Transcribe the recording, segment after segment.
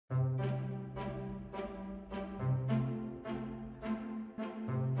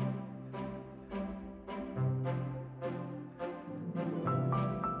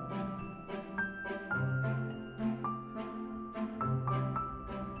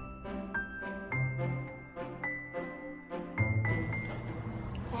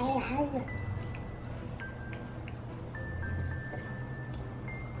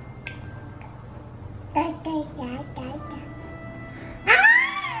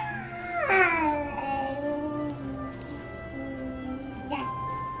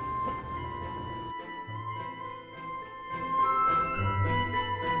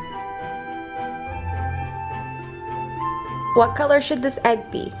What color should this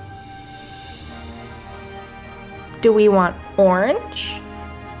egg be? Do we want orange,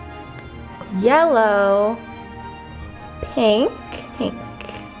 yellow, pink,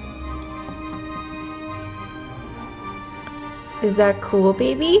 Is that cool,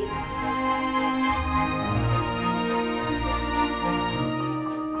 baby?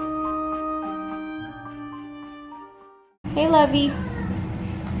 Hey, Lovey.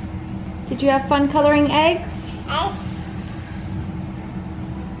 Did you have fun coloring eggs?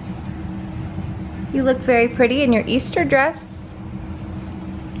 You look very pretty in your Easter dress.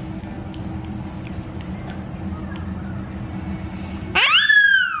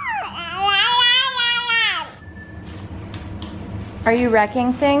 Are you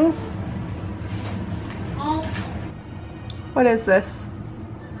wrecking things? What is this?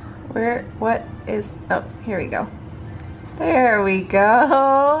 What is, oh, here we go. There we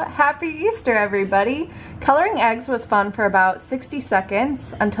go. Happy Easter, everybody. Coloring eggs was fun for about 60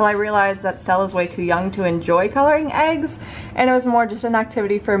 seconds until I realized that Stella's way too young to enjoy coloring eggs, and it was more just an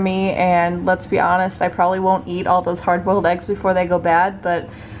activity for me, and let's be honest, I probably won't eat all those hard-boiled eggs before they go bad, but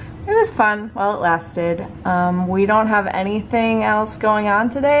it was fun while it lasted. We don't have anything else going on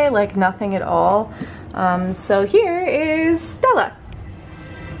today, like nothing at all. So here is Stella.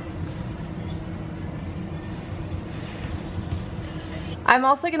 I'm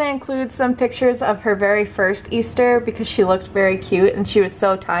also going to include some pictures of her very first Easter because she looked very cute and she was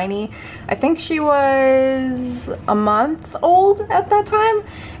so tiny. I think she was a month old at that time,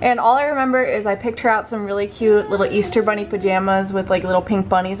 and all I remember is I picked her out some really cute little Easter bunny pajamas with like little pink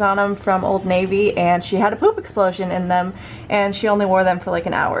bunnies on them from Old Navy, and she had a poop explosion in them and she only wore them for like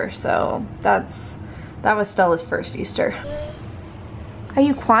an hour. So that was Stella's first Easter. Are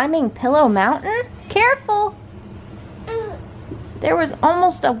you climbing Pillow Mountain? Careful! There was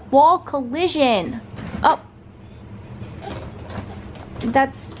almost a wall collision. Oh.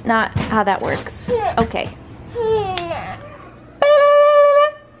 That's not how that works. Okay.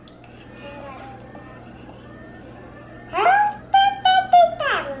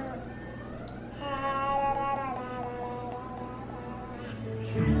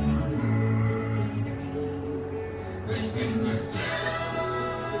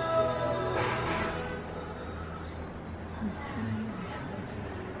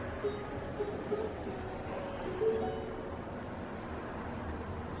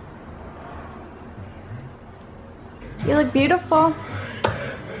 You look beautiful.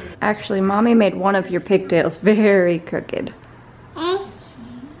 Actually, Mommy made one of your pigtails very crooked.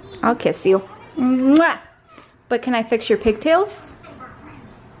 I'll kiss you. Mwah! But can I fix your pigtails?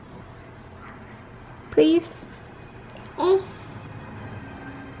 Please?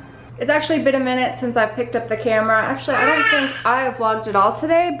 It's actually been a minute since I picked up the camera. Actually, I don't think I have vlogged at all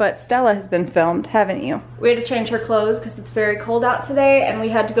today, but Stella has been filmed, haven't you? We had to change her clothes because it's very cold out today, and we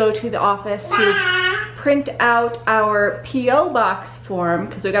had to go to the office to print out our P.O. box form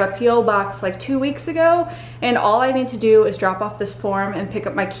because we got a P.O. box like 2 weeks ago, and all I need to do is drop off this form and pick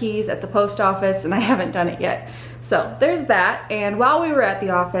up my keys at the post office, and I haven't done it yet. So there's that, and while we were at the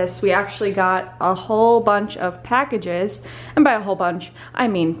office, we actually got a whole bunch of packages, and by a whole bunch, I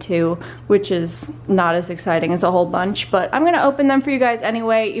mean 2, which is not as exciting as a whole bunch, but I'm gonna open them for you guys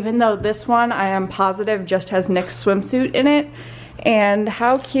anyway, even though this one I am positive just has Nick's swimsuit in it. And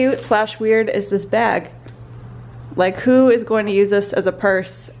how cute / weird is this bag? Like, who is going to use this as a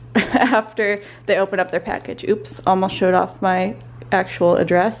purse after they open up their package? Oops, almost showed off my actual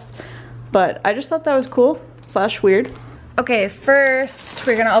address. But I just thought that was cool / weird. Okay, first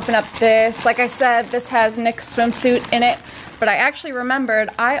we're gonna open up this. Like I said, this has Nick's swimsuit in it, but I actually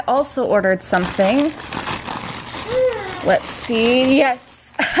remembered I also ordered something. Let's see,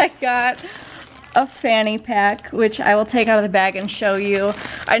 yes, I got a fanny pack, which I will take out of the bag and show you.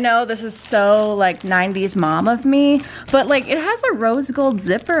 I know this is so like 90s mom of me, but like it has a rose gold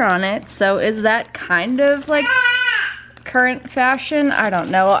zipper on it, so is that kind of like current fashion? I don't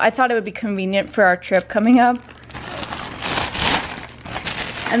know. I thought it would be convenient for our trip coming up.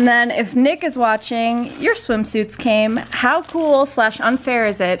 And then if Nick is watching, your swimsuits came. How cool / unfair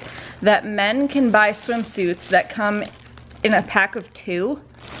is it that men can buy swimsuits that come in a pack of 2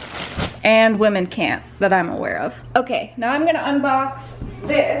 and women can't, that I'm aware of? Okay, now I'm gonna unbox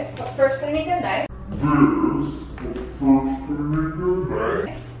this, but first I need a knife.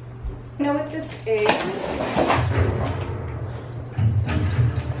 You know what this is?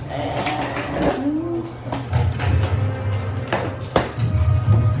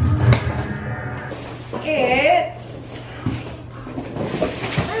 It's,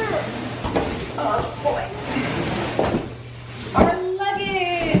 oh boy, our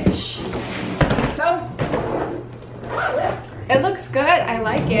luggage. Come.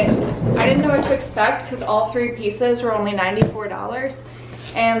 like it. I didn't know what to expect because all 3 pieces were only $94.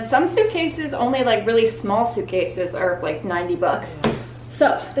 And some suitcases, only like really small suitcases, are like 90 bucks.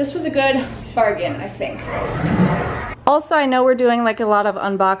 So this was a good bargain, I think. Also, I know we're doing like a lot of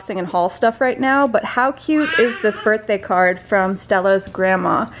unboxing and haul stuff right now, but how cute is this birthday card from Stella's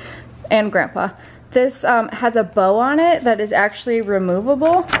grandma and grandpa? This has a bow on it that is actually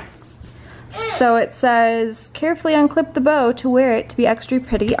removable. So it says, carefully unclip the bow to wear it to be extra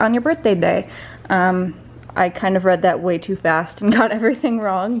pretty on your birthday day. I kind of read that way too fast and got everything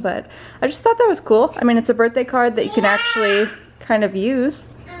wrong, but I just thought that was cool. I mean, it's a birthday card that you can actually kind of use.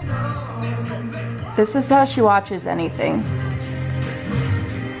 This is how she watches anything.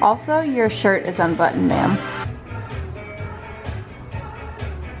 Also, your shirt is unbuttoned, ma'am.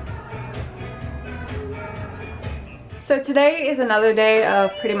 So today is another day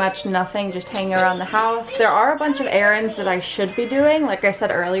of pretty much nothing, just hanging around the house. There are a bunch of errands that I should be doing. Like I said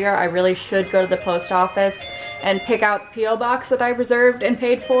earlier, I really should go to the post office and pick out the P.O. box that I reserved and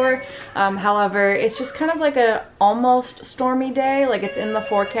paid for. However, it's just kind of like a almost stormy day. Like it's in the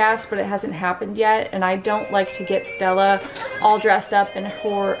forecast, but it hasn't happened yet. And I don't like to get Stella all dressed up in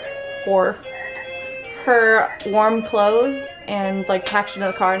her warm clothes and like packed into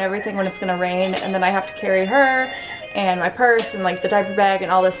the car and everything when it's gonna rain, and then I have to carry her and my purse and like the diaper bag and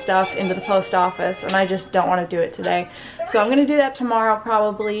all this stuff into the post office, and I just don't want to do it today. So I'm gonna do that tomorrow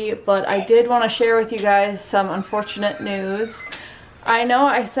probably, but I did want to share with you guys some unfortunate news. I know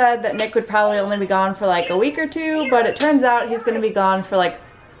I said that Nick would probably only be gone for like a week or 2, but it turns out he's gonna be gone for like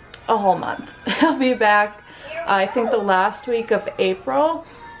a whole month. He'll be back I think the last week of April,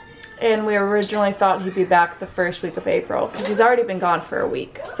 and we originally thought he'd be back the first week of April because he's already been gone for a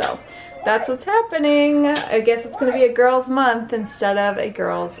week. So that's what's happening. I guess it's gonna be a girls' month instead of a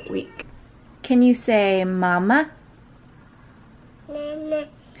girls' week. Can you say mama? Mama.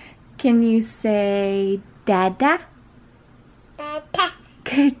 Can you say dada? Dada.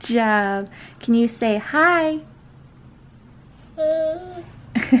 Good job. Can you say hi?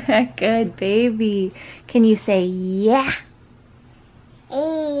 Good baby. Can you say yeah?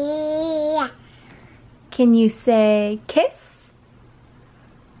 Yeah. Can you say kiss?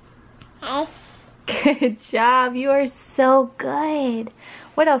 Yes. Good job. You are so good.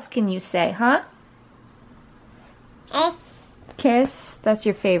 What else can you say, huh? Yes. Kiss. That's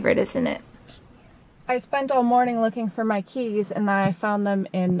your favorite, isn't it? I spent all morning looking for my keys and I found them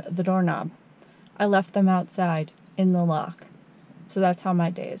in the doorknob. I left them outside in the lock. So that's how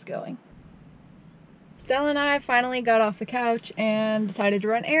my day is going. Stella and I finally got off the couch and decided to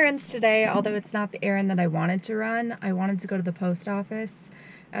run errands today, although it's not the errand that I wanted to run. I wanted to go to the post office,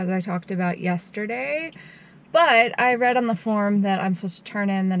 as I talked about yesterday, but I read on the form that I'm supposed to turn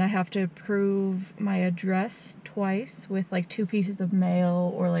in that I have to prove my address twice with like 2 pieces of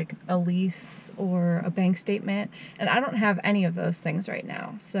mail or like a lease or a bank statement, and I don't have any of those things right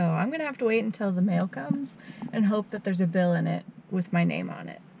now. So I'm gonna have to wait until the mail comes and hope that there's a bill in it with my name on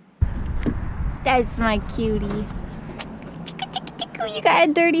it. That's my cutie. You got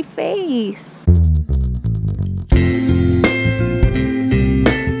a dirty face.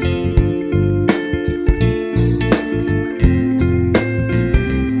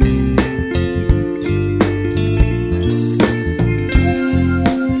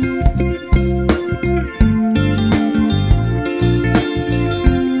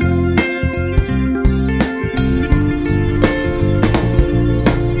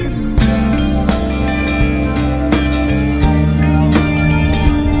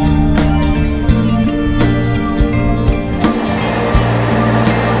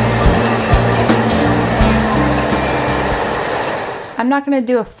 I'm not going to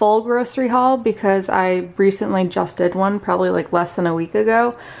do a full grocery haul because I recently just did one, probably like less than a week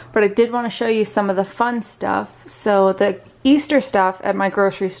ago, but I did want to show you some of the fun stuff. So the Easter stuff at my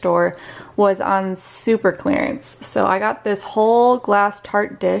grocery store was on super clearance. So I got this whole glass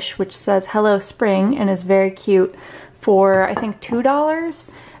tart dish which says Hello Spring and is very cute for I think $2.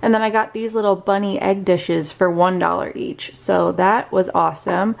 And then I got these little bunny egg dishes for $1 each. So that was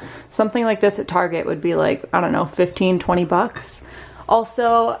awesome. Something like this at Target would be like, I don't know, 15, 20 bucks.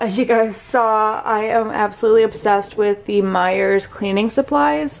 Also, as you guys saw, I am absolutely obsessed with the Meyer's cleaning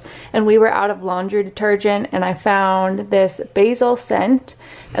supplies, and we were out of laundry detergent and I found this basil scent,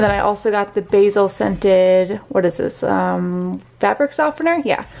 and then I also got the basil scented, what is this, fabric softener?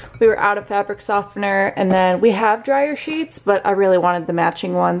 Yeah, we were out of fabric softener, and then we have dryer sheets, but I really wanted the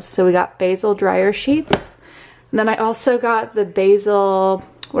matching ones, so we got basil dryer sheets. And then I also got the basil,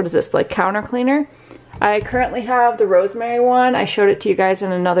 what is this, like counter cleaner. I currently have the rosemary one. I showed it to you guys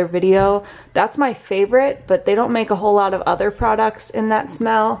in another video. That's my favorite, but they don't make a whole lot of other products in that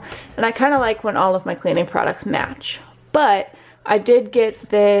smell. And I kind of like when all of my cleaning products match. But I did get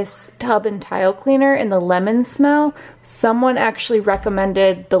this tub and tile cleaner in the lemon smell. Someone actually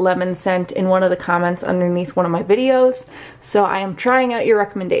recommended the lemon scent in one of the comments underneath one of my videos. So I am trying out your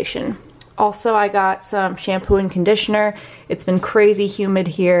recommendation. Also, I got some shampoo and conditioner. It's been crazy humid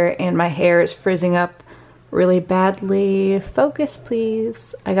here and my hair is frizzing up really badly. Focus,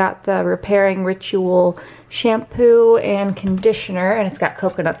 please. I got the Repairing Ritual shampoo and conditioner, and it's got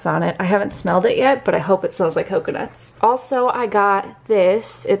coconuts on it. I haven't smelled it yet, but I hope it smells like coconuts. Also, I got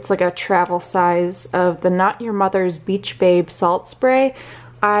this. It's like a travel size of the Not Your Mother's Beach Babe salt spray.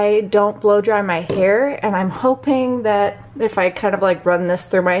 I don't blow dry my hair, and I'm hoping that if I kind of like run this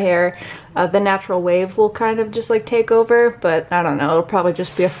through my hair, the natural wave will kind of just like take over, but I don't know, it'll probably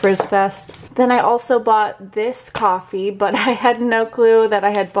just be a frizz fest. Then I also bought this coffee, but I had no clue that I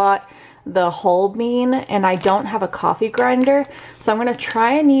had bought the whole bean, and I don't have a coffee grinder, so I'm gonna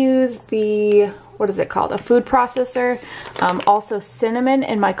try and use the, what is it called, a food processor. Also cinnamon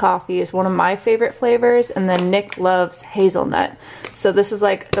in my coffee is one of my favorite flavors, and then Nick loves hazelnut. So this is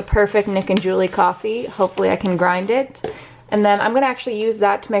like the perfect Nick and Julie coffee. Hopefully I can grind it. And then I'm gonna actually use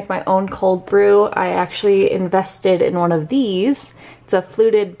that to make my own cold brew. I actually invested in one of these. It's a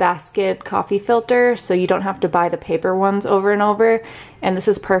fluted basket coffee filter, so you don't have to buy the paper ones over and over. And this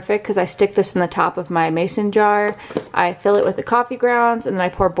is perfect because I stick this in the top of my mason jar. I fill it with the coffee grounds, and then I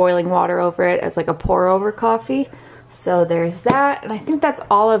pour boiling water over it as like a pour over coffee. So there's that, and I think that's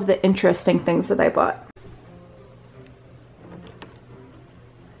all of the interesting things that I bought.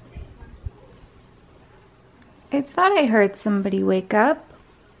 I thought I heard somebody wake up.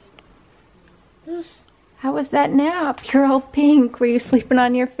 How was that nap? You're all pink. Were you sleeping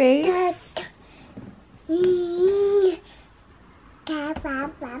on your face?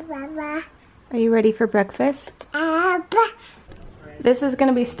 Are you ready for breakfast? This is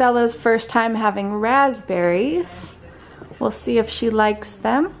gonna be Stella's first time having raspberries. We'll see if she likes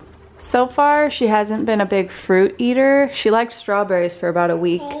them. So far, she hasn't been a big fruit eater. She liked strawberries for about a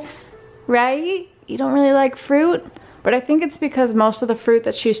week. Right? You don't really like fruit? But I think it's because most of the fruit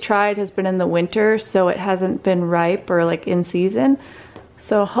that she's tried has been in the winter, so it hasn't been ripe or like in season.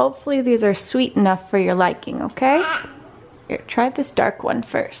 So hopefully these are sweet enough for your liking, okay? Here, try this dark one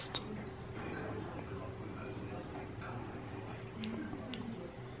first.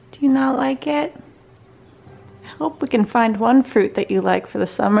 Do you not like it? I hope we can find one fruit that you like for the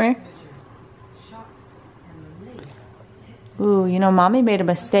summer. Ooh, you know, Mommy made a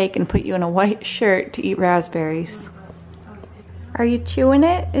mistake and put you in a white shirt to eat raspberries. Are you chewing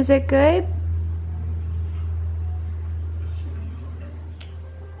it? Is it good?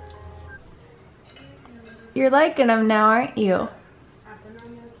 You're liking them now, aren't you?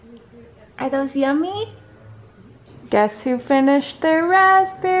 Are those yummy? Guess who finished their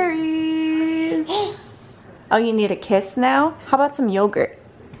raspberries? Oh, you need a kiss now? How about some yogurt?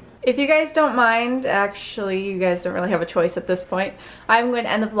 If you guys don't mind, actually you guys don't really have a choice at this point, I'm going to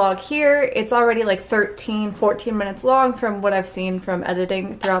end the vlog here. It's already like 13, 14 minutes long from what I've seen from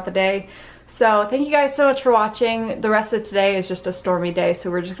editing throughout the day. So thank you guys so much for watching. The rest of today is just a stormy day, so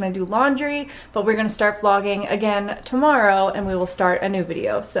we're just going to do laundry, but we're going to start vlogging again tomorrow and we will start a new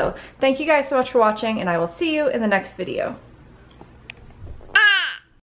video. So thank you guys so much for watching, and I will see you in the next video.